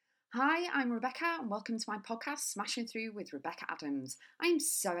Hi, I'm Rebecca, and welcome to my podcast, Smashing Through with Rebecca Adams. I am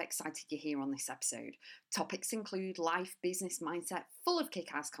so excited you're here on this episode. Topics include life, business, mindset, full of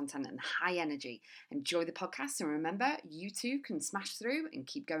kick-ass content and high energy. Enjoy the podcast, and remember, you too can smash through and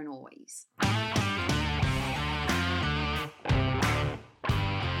keep going always.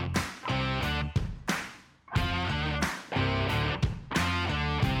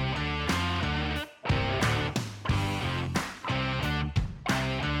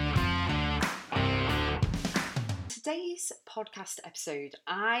 Today's podcast episode,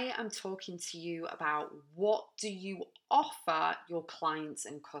 I am talking to you about what do you offer your clients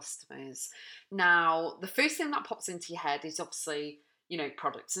and customers. Now, the first thing that pops into your head is obviously,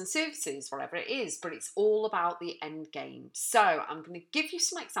 products and services, whatever it is, but it's all about the end game. So I'm going to give you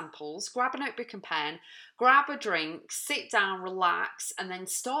some examples. Grab a notebook and pen, grab a drink, sit down, relax, and then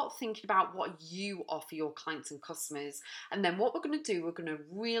start thinking about what you offer your clients and customers. And then what we're going to do, we're going to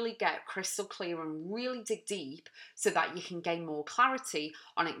really get crystal clear and really dig deep so that you can gain more clarity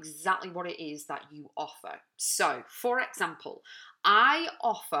on exactly what it is that you offer. So, for example, I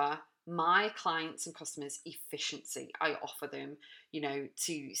offer my clients and customers efficiency. I offer them,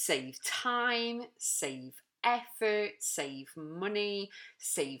 to save time, save effort, save money,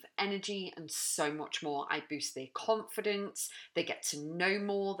 save energy, and so much more. I boost their confidence. They get to know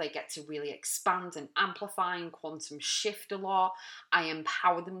more. They get to really expand and amplify and quantum shift a lot. I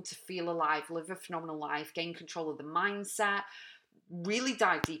empower them to feel alive, live a phenomenal life, gain control of the mindset, really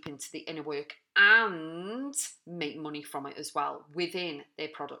dive deep into the inner work and make money from it as well within their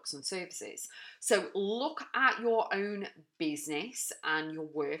products and services. So look at your own business and your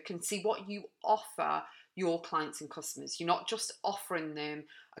work and see what you offer your clients and customers. You're not just offering them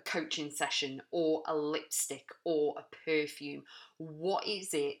a coaching session or a lipstick or a perfume. What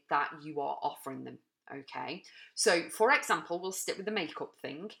is it that you are offering them? Okay. So for example, we'll stick with the makeup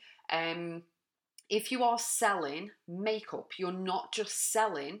thing. If you are selling makeup, you're not just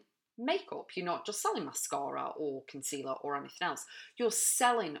selling makeup. You're not just selling mascara or concealer or anything else. You're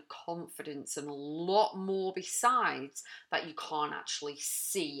selling confidence and a lot more besides that you can't actually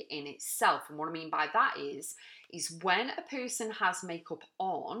see in itself. And what I mean by that is when a person has makeup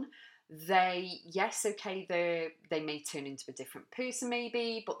on, they may turn into a different person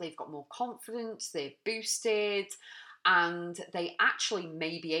maybe, but they've got more confidence, they're boosted, and they actually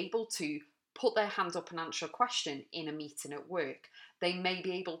may be able to put their hand up and answer a question in a meeting at work. They may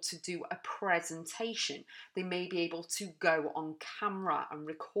be able to do a presentation. They may be able to go on camera and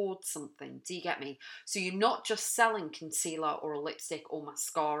record something. Do you get me? So you're not just selling concealer or a lipstick or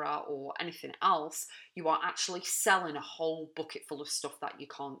mascara or anything else. You are actually selling a whole bucket full of stuff that you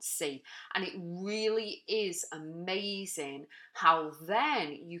can't see. And it really is amazing how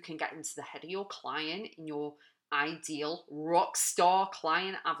then you can get into the head of your client in your ideal rock star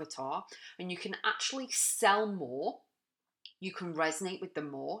client avatar, and you can actually sell more. You can resonate with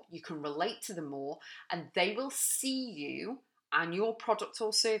them more, you can relate to them more, and they will see you and your product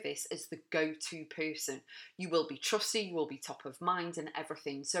or service as the go-to person. You will be trusted, you will be top of mind and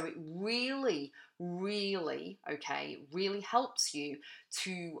everything. So it really, really helps you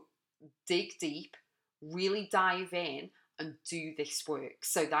to dig deep, really dive in and do this work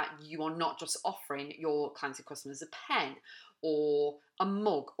so that you are not just offering your clients and customers a pen or a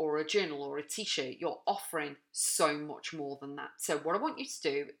mug or a journal or a t-shirt. You're offering so much more than that. So what I want you to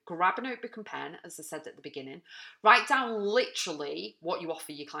do, grab a notebook and pen, as I said at the beginning, write down literally what you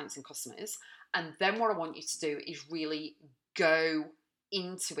offer your clients and customers. And then what I want you to do is really go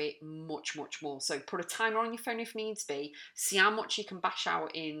into it much, much more. So put a timer on your phone if needs be, see how much you can bash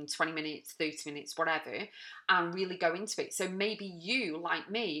out in 20 minutes, 30 minutes, whatever, and really go into it. So maybe you, like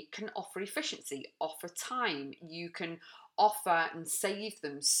me, can offer efficiency, offer time. You can offer and save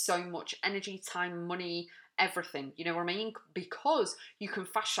them so much energy, time, money, everything, you know what I mean? Because you can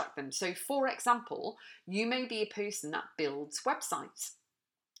fast track them. So for example, you may be a person that builds websites.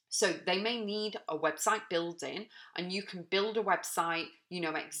 So they may need a website building, and you can build a website, you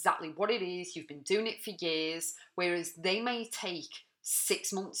know exactly what it is, you've been doing it for years, whereas they may take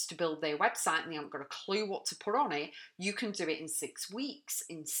 6 months to build their website and they haven't got a clue what to put on it. You can do it in 6 weeks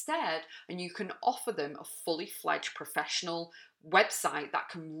instead, and you can offer them a fully fledged professional website that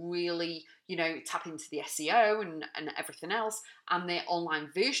can really, tap into the SEO and everything else, and their online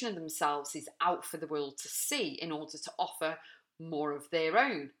version of themselves is out for the world to see in order to offer more of their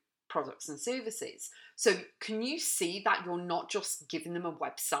own products and services. So can you see that you're not just giving them a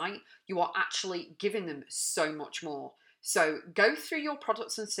website, you are actually giving them so much more. So go through your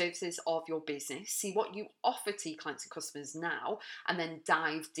products and services of your business, see what you offer to your clients and customers now, and then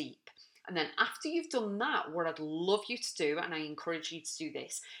dive deep. And then after you've done that, what I'd love you to do, and I encourage you to do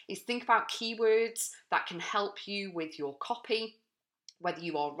this, is think about keywords that can help you with your copy, whether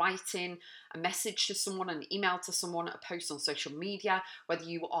you are writing a message to someone, an email to someone, a post on social media, whether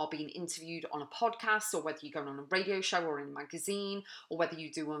you are being interviewed on a podcast, or whether you're going on a radio show or in a magazine, or whether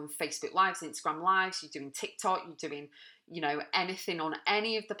you do on Facebook Lives, Instagram Lives, you're doing TikTok, you're doing, anything on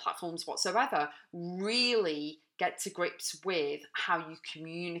any of the platforms whatsoever. Really get to grips with how you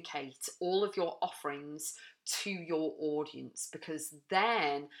communicate all of your offerings to your audience, because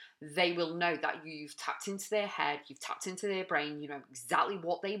then they will know that you've tapped into their head, you've tapped into their brain, you know exactly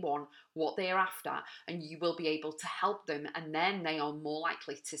what they want, what they're after, and you will be able to help them. And then they are more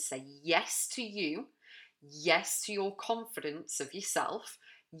likely to say yes to you, yes to your confidence of yourself,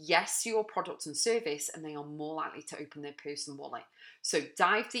 yes to your product and service, and they are more likely to open their personal wallet. So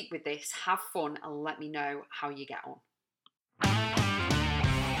dive deep with this, have fun, and let me know how you get on.